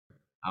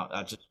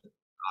I'll just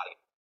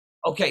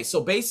okay.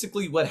 So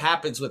basically, what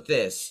happens with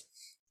this?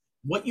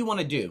 What you want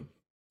to do?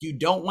 You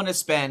don't want to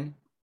spend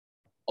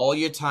all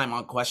your time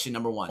on question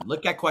number one.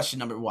 Look at question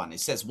number one. It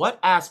says, "What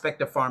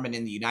aspect of farming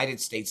in the United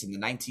States in the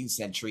 19th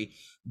century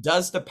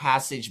does the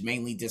passage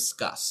mainly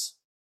discuss?"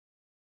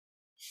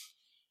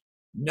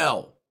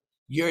 No,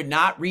 you're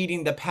not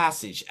reading the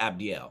passage,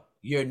 Abdiel.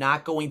 You're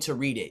not going to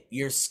read it.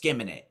 You're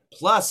skimming it.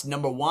 Plus,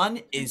 number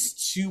one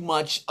is too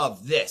much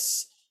of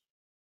this.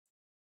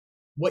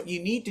 What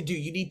you need to do,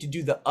 you need to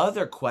do the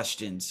other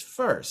questions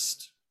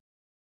first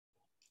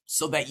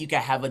so that you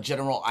can have a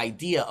general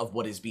idea of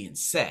what is being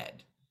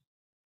said.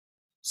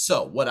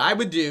 So, what I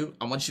would do,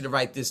 I want you to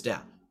write this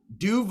down.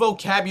 Do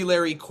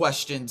vocabulary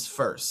questions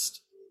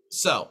first.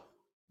 So,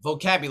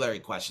 vocabulary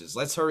questions.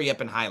 Let's hurry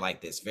up and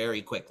highlight this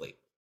very quickly.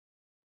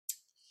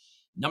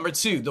 Number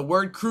two, the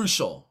word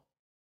crucial.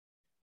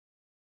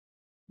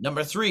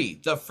 Number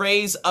three, the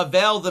phrase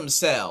avail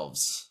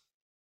themselves.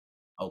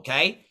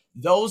 Okay?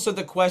 Those are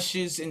the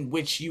questions in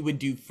which you would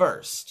do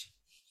first.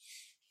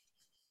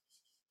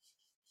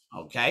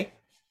 Okay?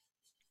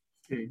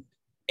 Okay.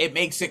 It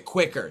makes it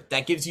quicker.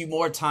 That gives you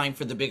more time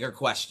for the bigger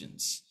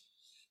questions.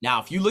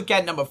 Now, if you look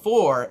at number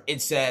four,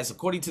 it says,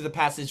 according to the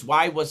passage,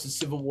 why was the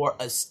Civil War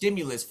a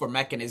stimulus for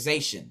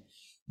mechanization?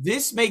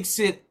 This makes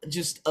it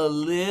just a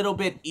little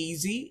bit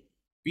easy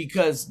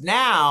because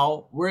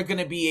now we're going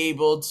to be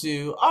able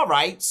to, all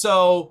right,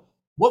 so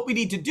what we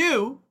need to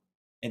do,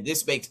 and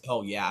this makes,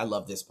 oh yeah, I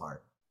love this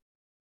part.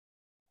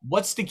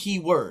 What's the key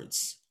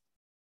words?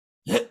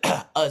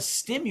 A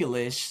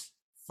stimulus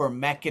for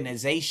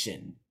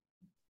mechanization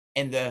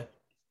and the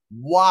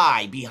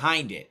why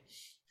behind it.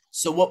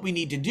 So what we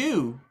need to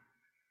do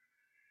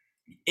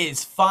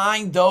is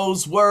find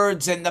those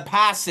words in the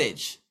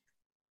passage.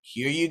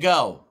 Here you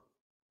go.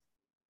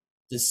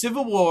 The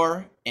Civil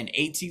War in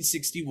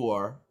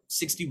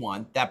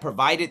 1861 that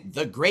provided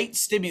the great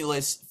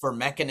stimulus for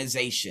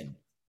mechanization.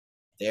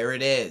 There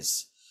it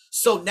is.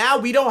 So now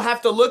we don't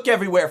have to look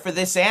everywhere for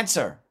this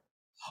answer.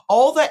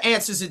 All the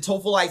answers in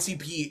TOEFL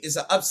ICP is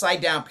an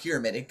upside down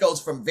pyramid. It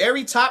goes from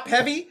very top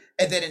heavy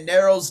and then it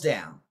narrows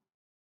down.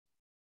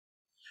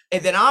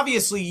 And then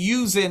obviously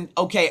using,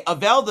 okay,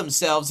 avail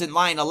themselves in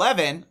line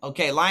 11.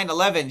 Okay, line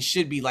 11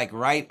 should be like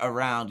right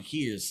around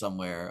here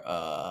somewhere.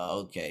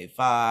 Okay,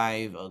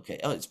 5. Okay,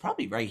 oh, it's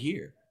probably right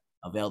here.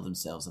 Avail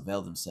themselves,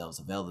 avail themselves,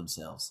 avail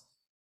themselves.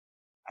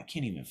 I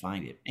can't even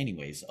find it.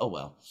 Anyways, oh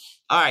well.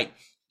 All right,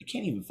 I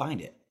can't even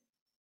find it.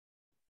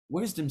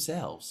 Where's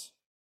themselves?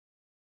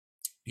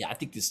 Yeah, I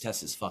think this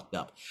test is fucked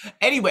up.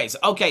 Anyways,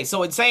 okay,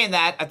 so in saying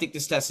that, I think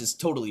this test is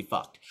totally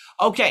fucked.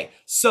 Okay,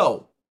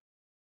 so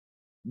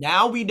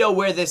now we know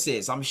where this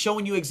is. I'm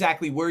showing you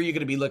exactly where you're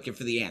going to be looking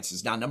for the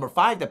answers. Now, number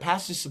 5, the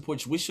passage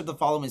supports which of the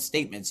following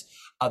statements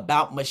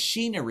about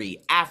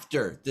machinery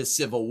after the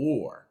Civil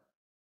War?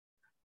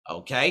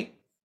 Okay,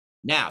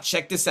 now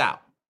check this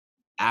out.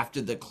 After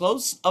the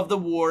close of the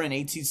war in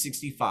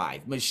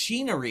 1865,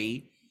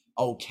 machinery.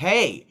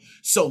 Okay,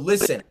 so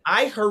listen,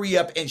 I hurry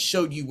up and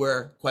showed you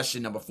where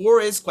question number 4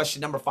 is,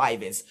 question number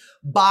 5 is,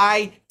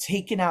 by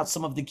taking out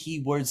some of the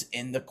keywords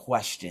in the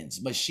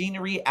questions.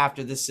 Machinery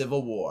after the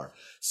Civil War.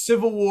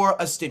 Civil War,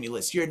 a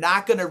stimulus. You're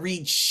not going to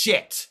read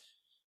shit.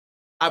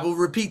 I will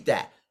repeat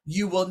that.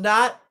 You will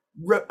not,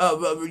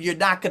 you're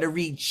not going to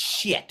read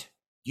shit.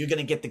 You're going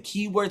to get the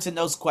keywords in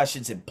those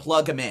questions and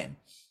plug them in.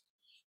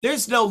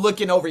 There's no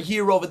looking over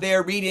here, over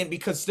there, reading,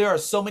 because there are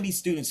so many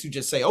students who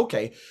just say,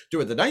 okay,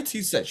 during the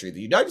 19th century, the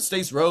United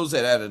States rose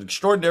at an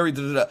extraordinary...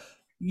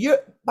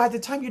 By the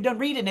time you're done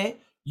reading it,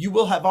 you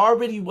will have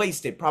already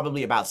wasted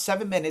probably about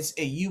 7 minutes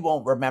and you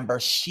won't remember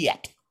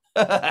shit.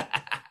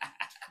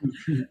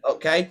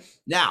 Okay?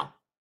 Now,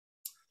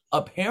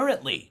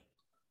 apparently,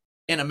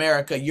 in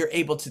America, you're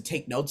able to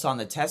take notes on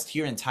the test.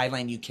 Here in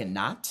Thailand, you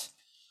cannot.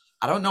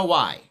 I don't know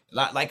why.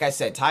 Like I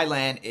said,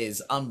 Thailand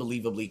is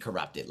unbelievably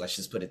corrupted. Let's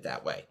just put it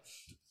that way.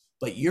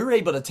 But you're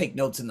able to take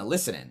notes in the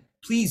listening.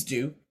 Please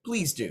do.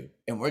 Please do.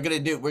 And we're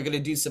gonna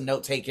do some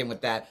note taking with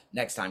that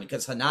next time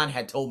because Hanan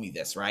had told me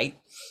this, right?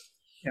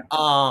 Yeah.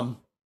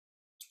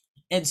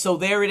 And so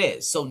there it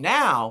is. So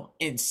now,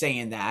 in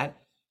saying that,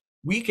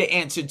 we could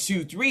answer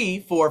 2,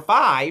 3, 4,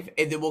 5,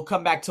 and then we'll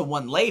come back to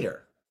 1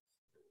 later.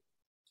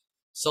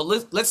 So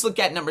let's look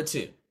at number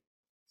 2.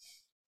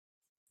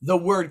 The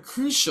word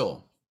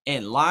crucial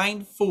in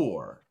line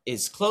 4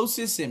 is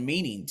closest in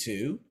meaning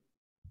to,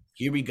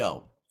 here we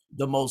go,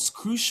 the most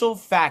crucial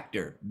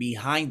factor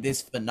behind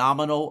this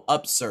phenomenal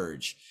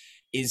upsurge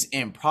is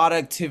in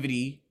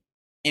productivity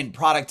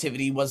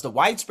was the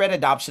widespread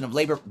adoption of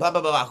labor, blah,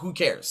 blah, blah, blah, who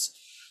cares?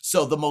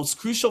 So the most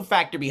crucial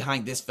factor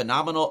behind this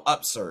phenomenal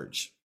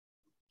upsurge.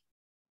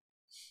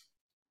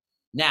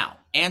 Now,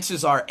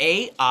 answers are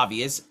A,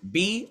 obvious,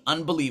 B,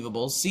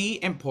 unbelievable,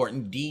 C,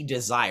 important, D,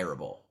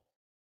 desirable.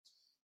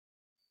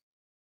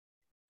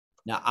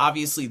 Now,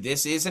 obviously,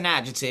 this is an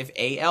adjective,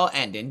 AL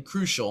ending,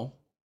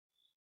 crucial.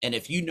 And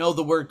if you know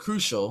the word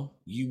crucial,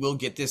 you will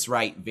get this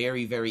right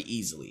very, very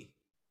easily.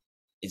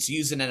 It's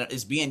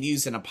being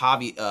used in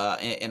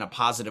a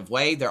positive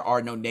way. There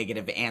are no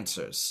negative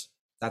answers.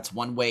 That's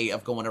one way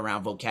of going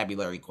around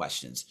vocabulary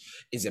questions.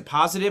 Is it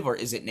positive or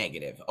is it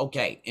negative?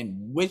 Okay,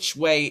 in which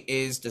way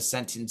is the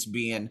sentence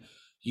being,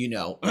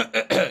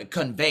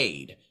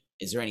 conveyed?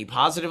 Is there any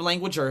positive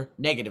language or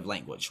negative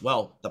language?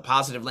 Well, the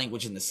positive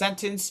language in the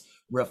sentence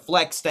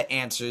reflects the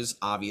answers: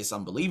 obvious,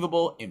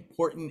 unbelievable,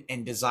 important,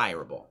 and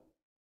desirable.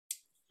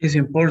 It's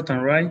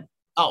important, right?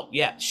 Oh,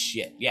 yeah,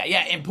 shit.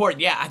 Yeah,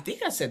 important. Yeah, I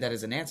think I said that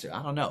as an answer.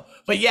 I don't know.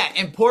 But yeah,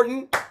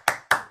 important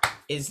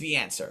is the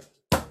answer.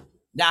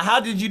 Now, how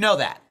did you know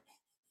that?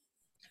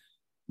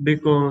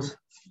 Because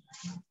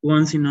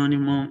one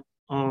synonym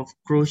of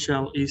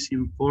crucial is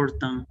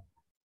important.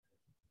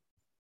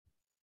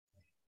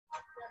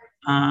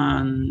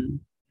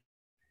 And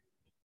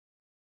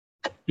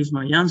it's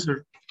my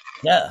answer.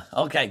 Yeah.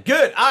 Okay,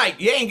 good. All right.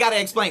 You ain't got to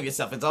explain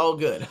yourself. It's all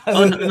good.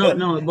 Oh,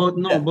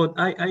 but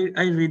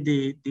I read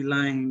the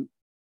line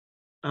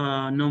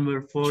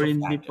number 4 in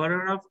the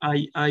paragraph.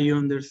 I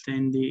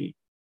understand the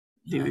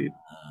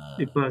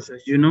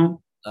passage,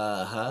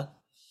 Uh-huh.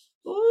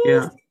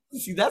 Yeah.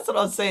 See, that's what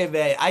I'm saying,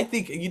 man. I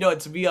think,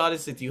 to be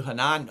honest with you,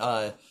 Hanan,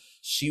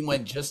 she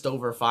went just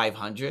over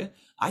 500.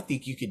 I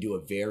think you could do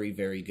a very,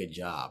 very good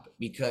job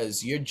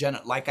because you're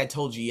like I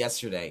told you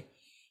yesterday,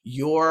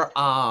 your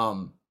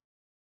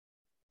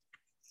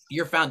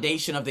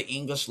foundation of the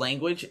English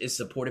language is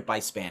supported by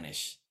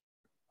Spanish.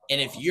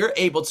 And if you're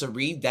able to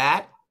read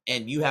that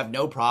and you have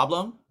no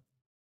problem,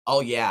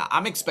 oh yeah,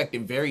 I'm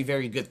expecting very,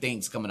 very good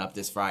things coming up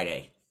this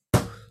Friday.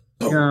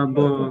 Yeah,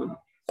 but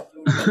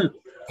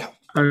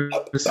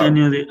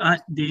Arsenio,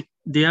 the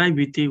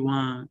IBT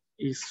one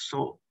is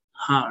so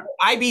hard.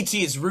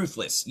 IBT is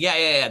ruthless.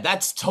 Yeah.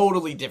 That's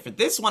totally different.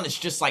 This one is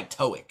just like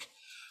TOEIC,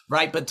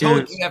 right? But TOEIC,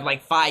 yes, you have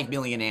like 5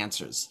 million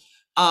answers.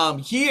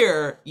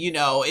 Here,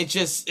 it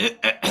just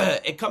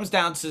it comes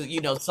down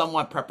to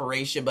somewhat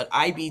preparation, but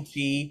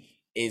IBT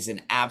is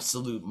an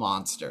absolute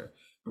monster,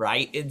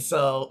 right? And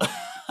so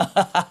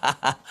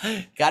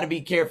got to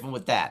be careful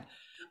with that.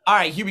 All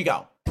right, here we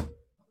go.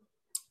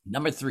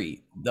 Number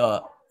 3,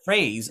 the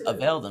phrase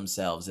 "avail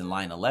themselves" in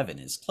line 11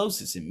 is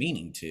closest in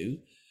meaning to.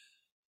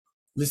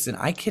 Listen,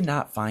 I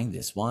cannot find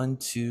this. 1,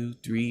 2,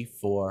 3,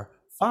 4,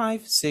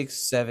 5,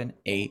 6, 7,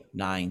 8,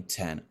 9,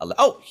 10, 11.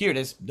 Oh, here it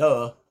is.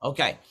 Duh.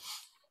 Okay.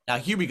 Now,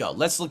 here we go.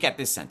 Let's look at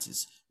this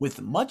sentence.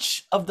 With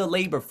much of the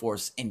labor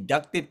force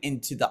inducted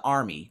into the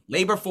army.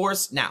 Labor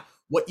force. Now,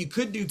 what you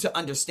could do to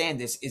understand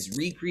this is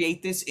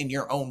recreate this in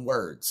your own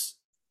words.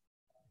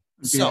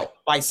 Okay. So,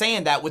 by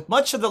saying that, with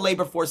much of the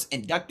labor force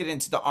inducted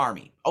into the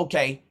army.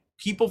 Okay,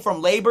 people from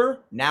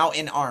labor, now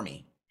in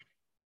army.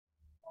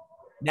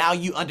 Now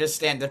you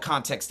understand the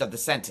context of the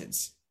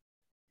sentence.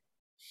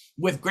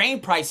 With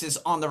grain prices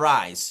on the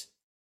rise.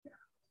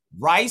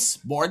 Rice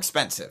more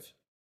expensive.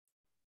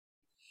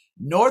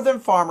 Northern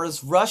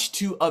farmers rush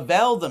to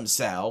avail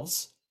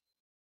themselves.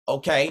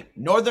 Okay,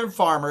 northern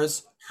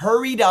farmers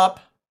hurried up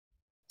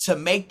to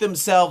make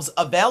themselves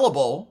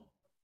available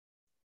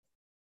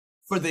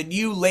for the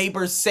new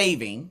labor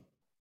saving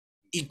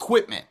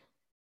equipment.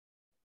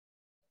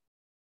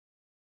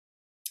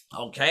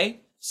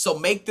 Okay, so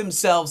make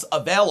themselves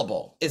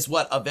available is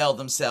what avail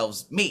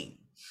themselves mean.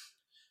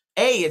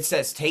 A, it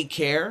says take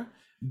care.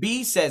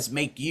 B says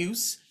make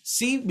use.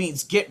 C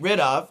means get rid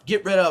of.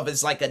 Get rid of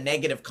is like a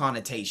negative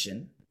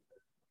connotation.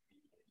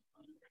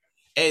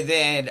 And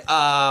then,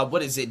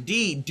 what is it?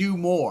 D, do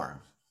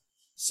more.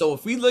 So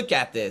if we look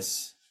at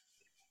this.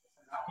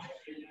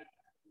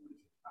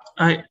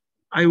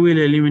 I will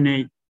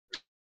eliminate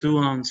 2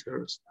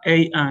 answers,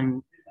 A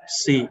and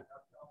C.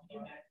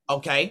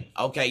 Okay,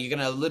 you're going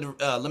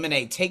to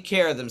eliminate take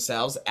care of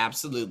themselves,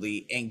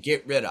 absolutely, and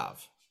get rid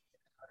of.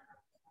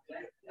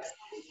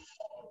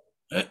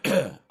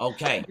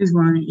 Okay. This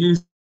one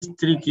is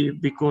tricky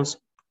because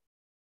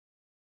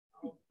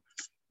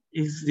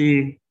it's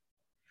the...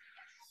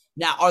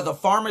 Now, are the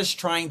farmers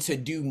trying to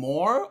do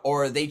more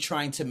or are they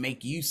trying to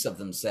make use of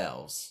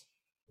themselves?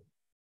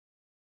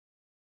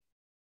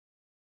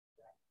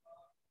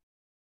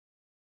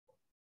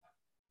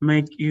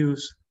 Make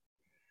use.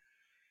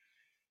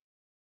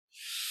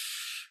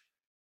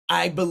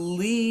 I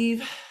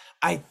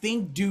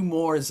think do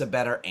more is a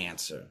better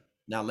answer.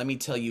 Now, let me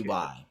tell you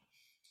why.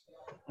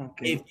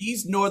 Okay. If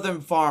these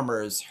northern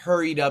farmers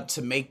hurried up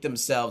to make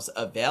themselves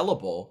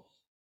available,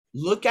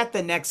 look at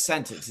the next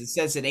sentence. It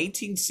says in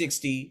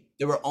 1860,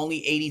 there were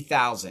only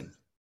 80,000.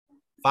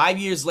 5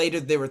 years later,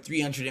 there were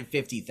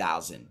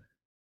 350,000.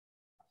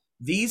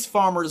 These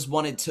farmers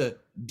wanted to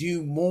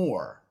do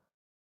more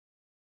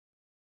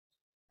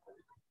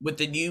with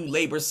the new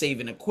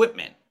labor-saving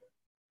equipment.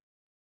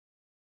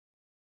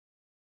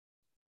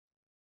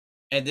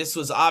 And this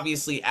was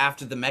obviously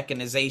after the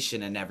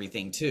mechanization and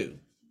everything too.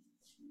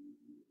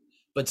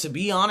 But to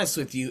be honest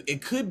with you,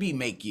 it could be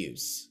make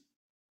use.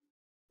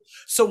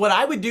 So what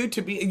I would do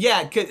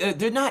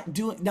they're not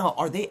doing, now,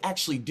 are they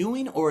actually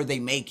doing or are they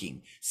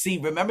making? See,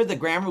 remember the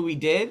grammar we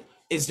did?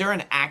 Is there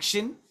an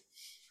action?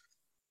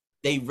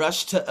 They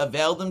rush to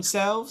avail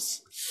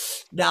themselves?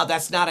 Now,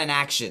 that's not an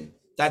action.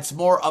 That's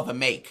more of a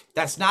make.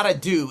 That's not a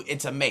do,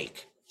 it's a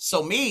make.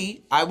 So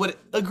I would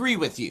agree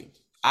with you.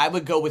 I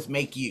would go with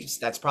make use.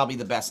 That's probably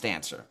the best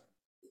answer.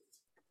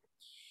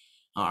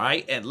 All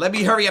right, and let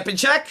me hurry up and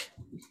check.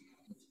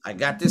 I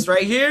got this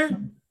right here.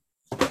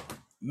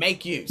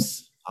 Make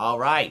use. All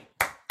right.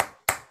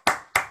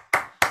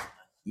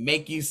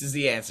 Make use is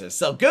the answer.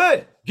 So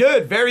good,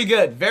 very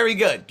good, very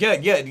good,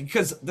 good.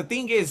 Because the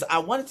thing is, I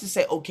wanted to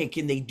say, okay,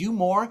 can they do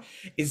more?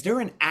 Is there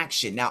an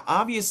action? Now,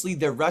 obviously,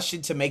 they're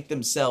rushing to make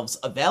themselves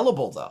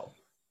available, though.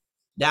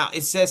 Now,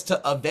 it says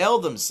to avail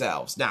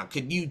themselves. Now,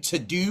 could you to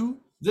do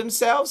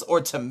themselves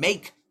or to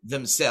make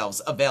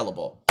themselves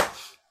available?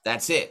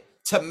 That's it.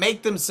 To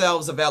make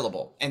themselves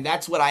available. And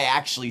that's what I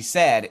actually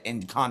said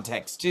in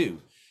context,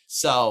 too.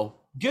 So,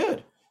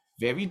 good.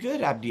 Very good,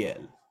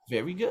 Abdiel.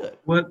 Very good.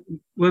 What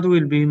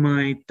will be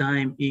my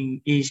time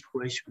in each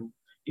question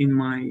in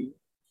my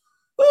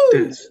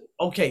test?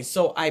 Okay,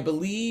 so I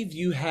believe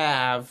you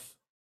have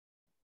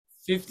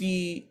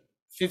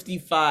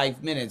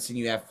 55 minutes and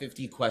you have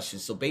 50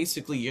 questions. So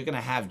basically you're going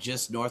to have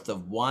just north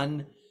of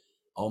one.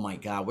 Oh my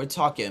God, we're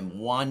talking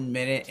 1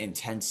 minute and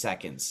 10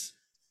 seconds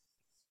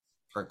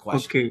per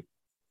question. Okay.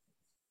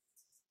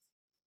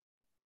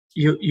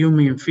 You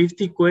mean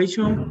 50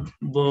 questions,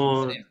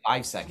 but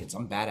 5 seconds.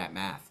 I'm bad at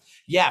math.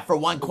 Yeah, for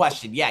one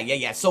question.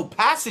 Yeah. So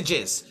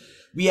passages,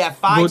 we have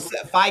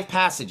five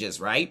passages,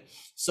 right?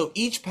 So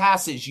each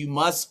passage you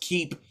must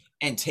keep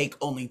and take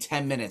only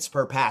 10 minutes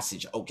per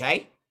passage,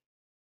 okay?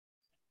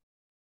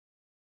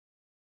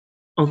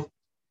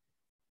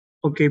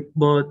 Okay,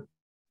 but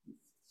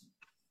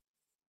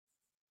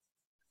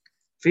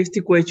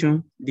 50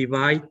 questions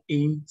divide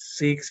in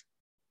 6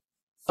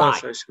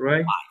 passages,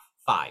 right?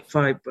 Five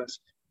passages.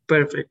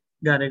 Perfect.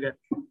 Got it.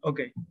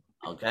 Okay.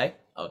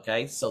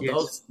 Okay. So yes.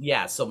 Those,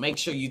 yeah. So make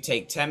sure you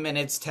take 10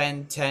 minutes,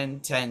 10.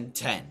 Okay.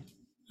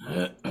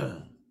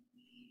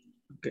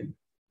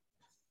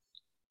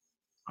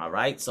 All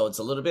right. So it's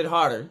a little bit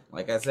harder.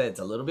 Like I said, it's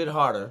a little bit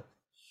harder.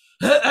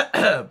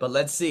 But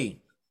let's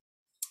see.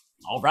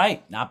 All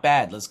right. Not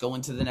bad. Let's go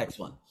into the next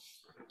one.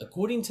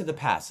 According to the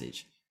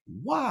passage,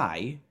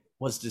 why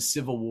was the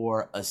Civil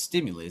War a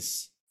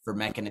stimulus for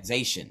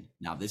mechanization?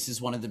 Now, this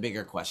is one of the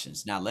bigger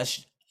questions. Now,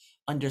 let's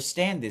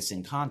understand this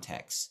in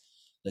context.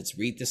 Let's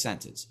read the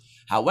sentence.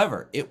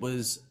 However, it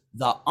was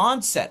the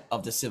onset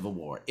of the Civil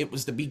War. It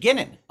was the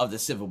beginning of the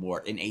Civil War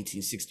in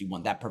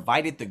 1861 that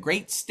provided the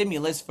great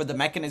stimulus for the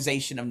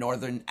mechanization of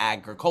Northern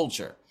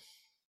agriculture.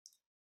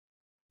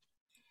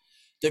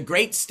 The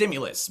great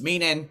stimulus,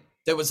 meaning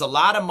there was a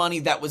lot of money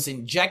that was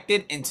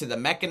injected into the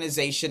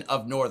mechanization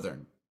of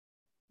Northern.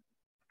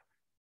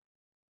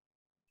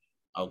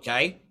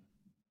 Okay.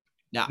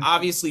 Now,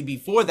 obviously,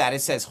 before that,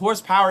 it says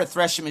horsepower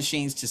threshing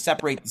machines to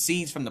separate the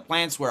seeds from the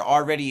plants were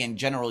already in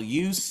general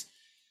use.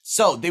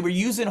 So they were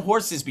using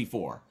horses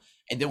before.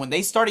 And then when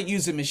they started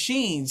using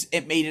machines,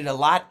 it made it a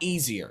lot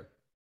easier.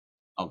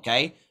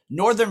 Okay.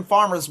 Northern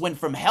farmers went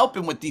from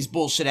helping with these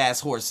bullshit ass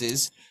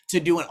horses to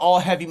doing all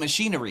heavy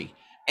machinery.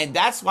 And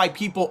that's why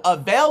people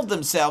availed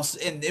themselves.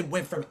 And it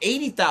went from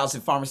 80,000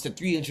 farmers to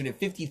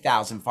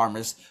 350,000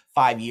 farmers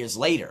 5 years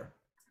later.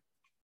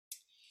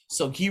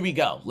 So here we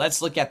go.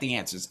 Let's look at the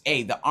answers.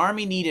 A, the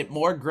army needed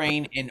more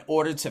grain in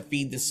order to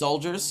feed the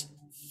soldiers.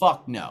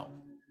 Fuck no.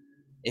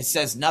 It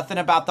says nothing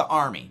about the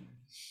army.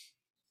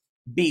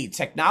 B,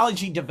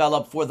 technology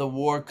developed for the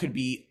war could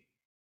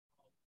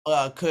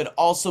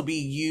also be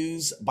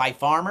used by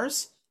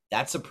farmers.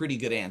 That's a pretty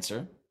good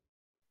answer.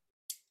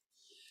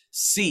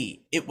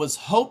 C, it was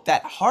hoped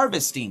that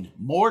harvesting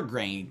more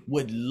grain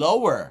would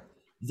lower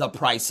the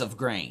price of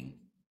grain.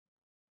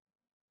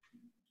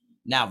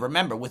 Now,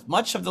 remember, with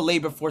much of the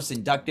labor force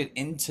inducted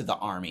into the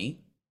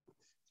army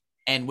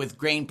and with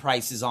grain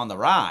prices on the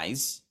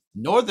rise,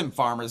 Northern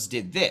farmers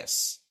did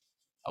this.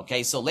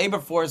 Okay, so labor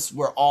force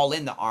were all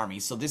in the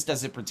army, so this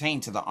doesn't pertain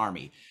to the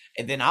army.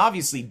 And then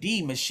obviously,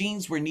 D,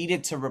 machines were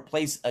needed to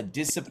replace a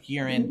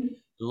disappearing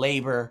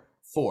labor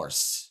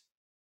force.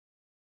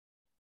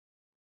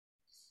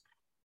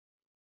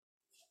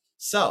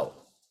 So,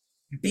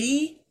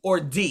 B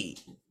or D?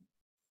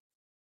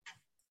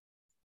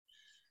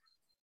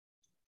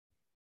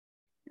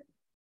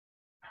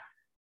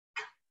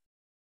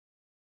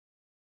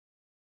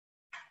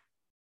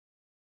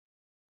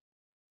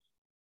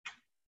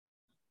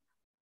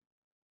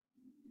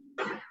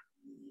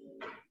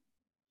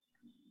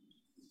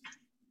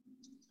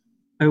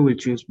 I will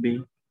choose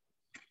B.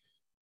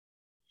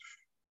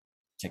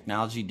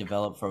 Technology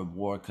developed for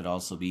war could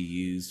also be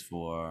used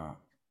for...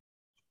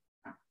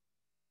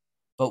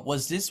 But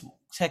was this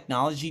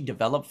technology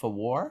developed for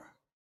war?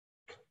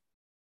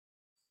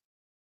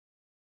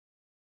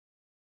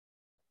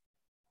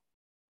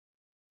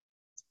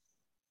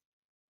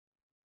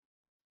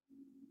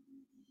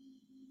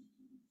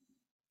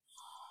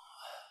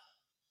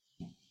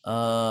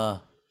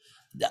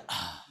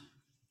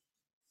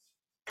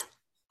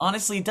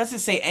 Honestly, it doesn't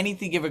say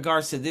anything in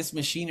regards to this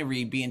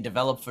machinery being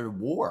developed for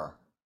war.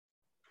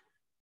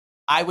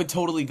 I would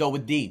totally go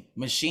with D.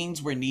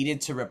 Machines were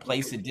needed to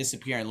replace a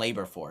disappearing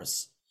labor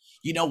force.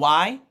 You know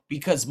why?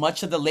 Because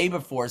much of the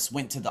labor force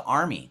went to the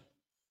army.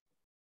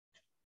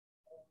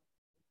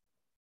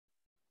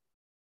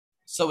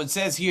 So it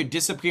says here,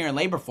 disappearing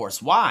labor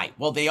force. Why?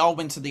 Well, they all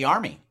went to the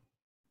army.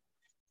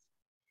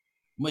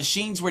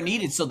 Machines were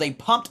needed, so they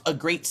pumped a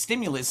great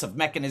stimulus of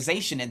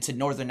mechanization into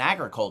northern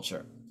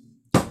agriculture.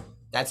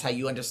 That's how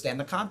you understand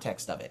the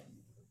context of it.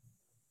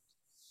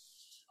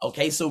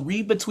 Okay, so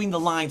read between the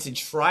lines and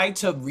try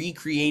to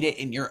recreate it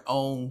in your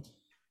own,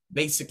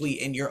 basically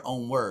in your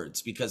own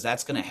words, because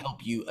that's going to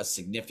help you a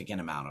significant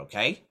amount,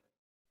 okay?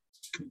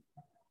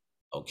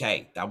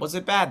 Okay, that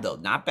wasn't bad though,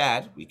 not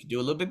bad. We could do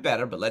a little bit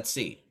better, but let's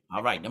see.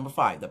 All right, number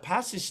 5. The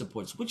passage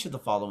supports which of the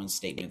following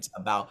statements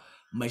about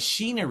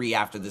machinery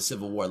after the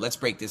Civil War? Let's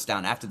break this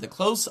down. After the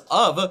close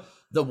of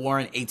the war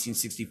in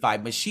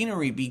 1865,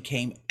 machinery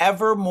became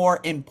ever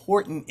more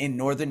important in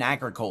northern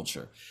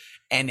agriculture,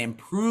 and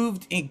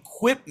improved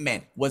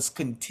equipment was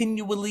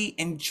continually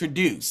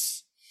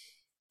introduced.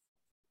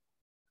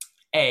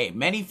 A,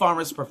 many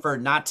farmers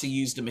preferred not to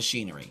use the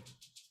machinery.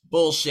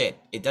 Bullshit,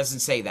 it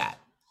doesn't say that.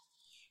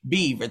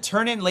 B,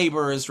 returning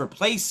laborers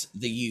replaced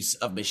the use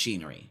of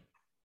machinery.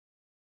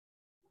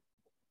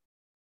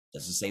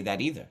 Doesn't say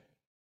that either.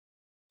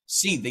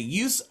 C, the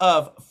use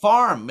of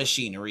farm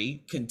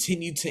machinery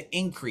continued to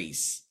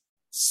increase.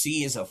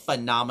 C is a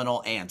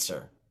phenomenal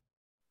answer.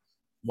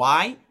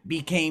 Why?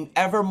 Became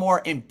ever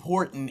more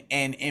important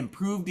and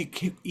improved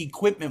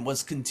equipment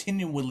was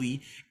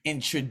continually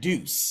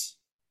introduced.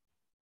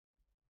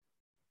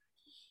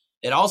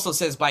 It also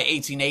says by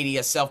 1880,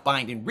 a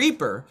self-binding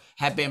reaper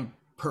had been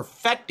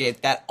perfected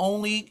that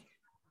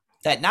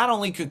not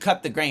only could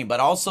cut the grain,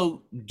 but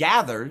also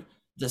gathered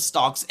the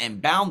stalks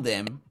and bound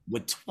them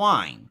with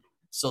twine.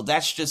 So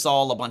that's just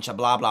all a bunch of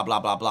blah, blah, blah,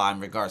 blah, blah in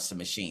regards to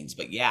machines.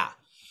 But yeah.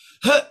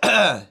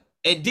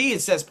 And D,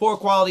 it says poor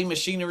quality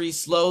machinery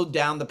slowed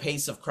down the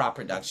pace of crop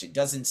production.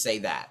 Doesn't say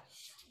that.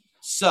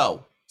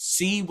 So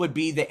C would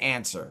be the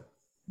answer.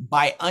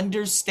 By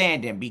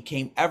understanding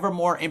became ever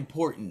more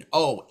important.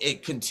 Oh,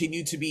 it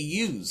continued to be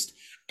used.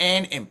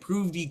 And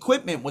improved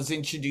equipment was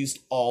introduced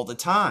all the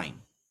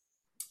time.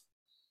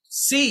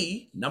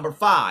 C, number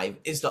 5,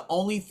 is the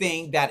only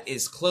thing that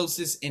is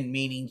closest in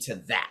meaning to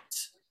that.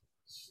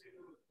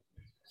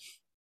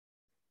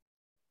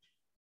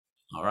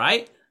 All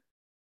right.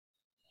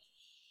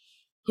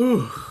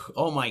 Whew.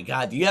 Oh my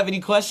God. Do you have any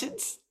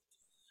questions?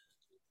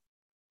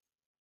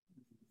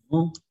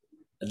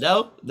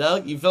 No,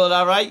 you feeling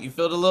all right? You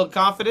feel a little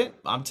confident?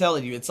 I'm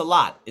telling you, it's a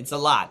lot. It's a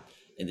lot.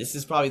 And this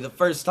is probably the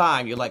first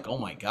time you're like, oh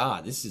my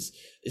God, this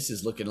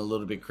is looking a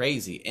little bit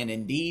crazy. And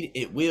indeed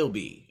it will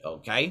be.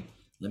 Okay.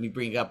 Let me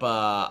bring up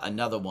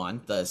another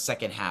one, the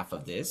second half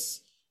of this.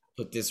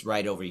 Put this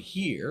right over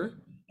here.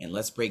 And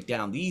let's break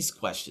down these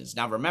questions.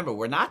 Now, remember,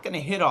 we're not going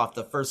to hit off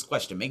the first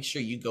question. Make sure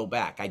you go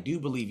back. I do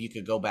believe you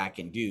could go back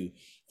and do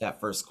that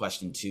first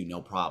question too. No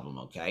problem.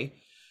 Okay.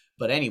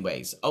 But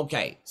anyways,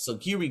 okay. So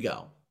here we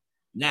go.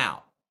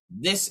 Now,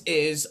 this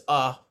is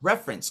a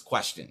reference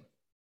question.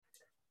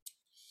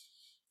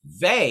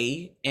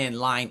 They, in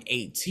line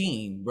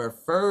 18,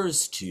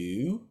 refers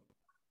to...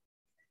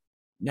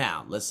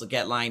 Now, let's look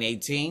at line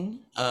 18.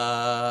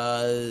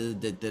 Okay,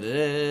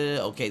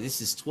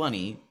 this is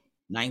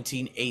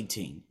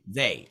 1918.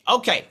 They.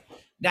 Okay,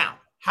 now,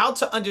 how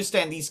to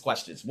understand these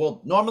questions?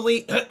 Well,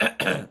 normally,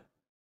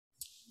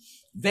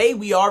 they,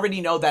 we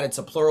already know that it's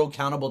a plural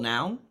countable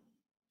noun.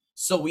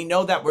 So we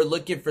know that we're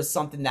looking for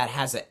something that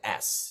has an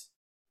S,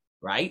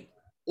 right?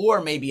 Or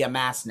maybe a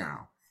mass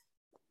noun,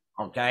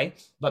 okay?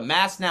 But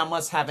mass noun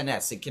must have an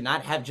S. It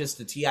cannot have just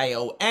the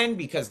T-I-O-N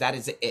because that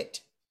is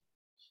it.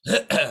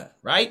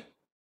 Right?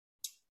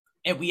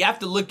 And we have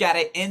to look at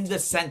it in the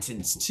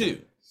sentence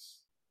too.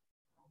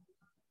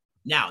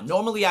 Now,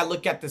 normally I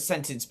look at the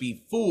sentence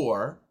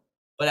before,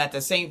 but at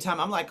the same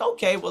time, I'm like,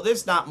 okay, well,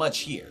 there's not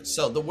much here.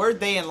 So the word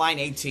they in line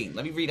 18,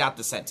 let me read out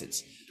the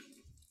sentence.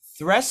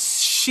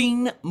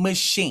 Threshing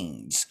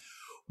machines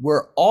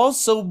were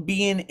also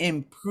being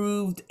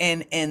improved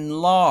and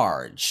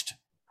enlarged.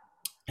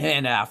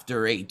 And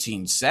after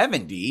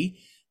 1870,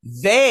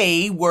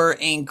 they were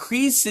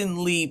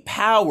increasingly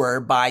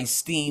powered by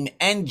steam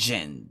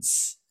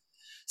engines.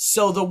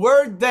 So the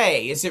word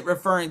they, is it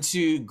referring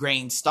to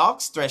grain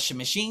stalks, threshing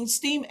machines,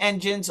 steam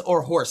engines,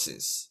 or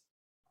horses?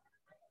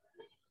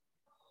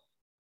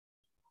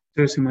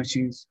 Threshing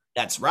machines.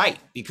 That's right,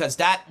 because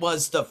that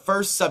was the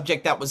first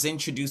subject that was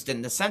introduced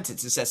in the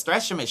sentence. It says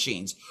threshing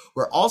machines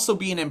were also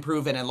being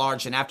improved and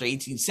enlarged, and after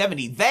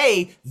 1870,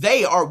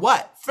 they are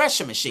what?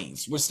 Threshing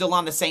machines. We're still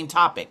on the same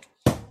topic.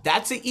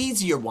 That's an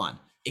easier one.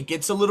 It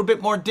gets a little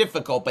bit more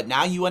difficult, but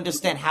now you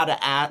understand how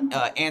to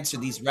answer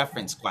these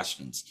reference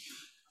questions.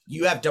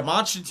 You have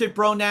demonstrative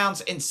pronouns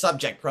and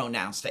subject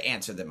pronouns to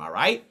answer them, all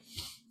right?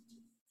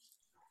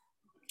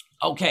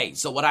 Okay,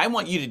 so what I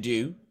want you to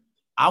do,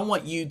 I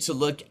want you to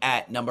look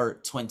at number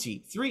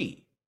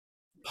 23.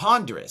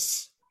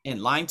 Ponderous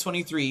in line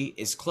 23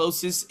 is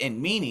closest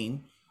in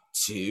meaning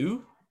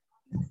to,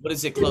 what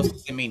is it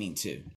closest in meaning to?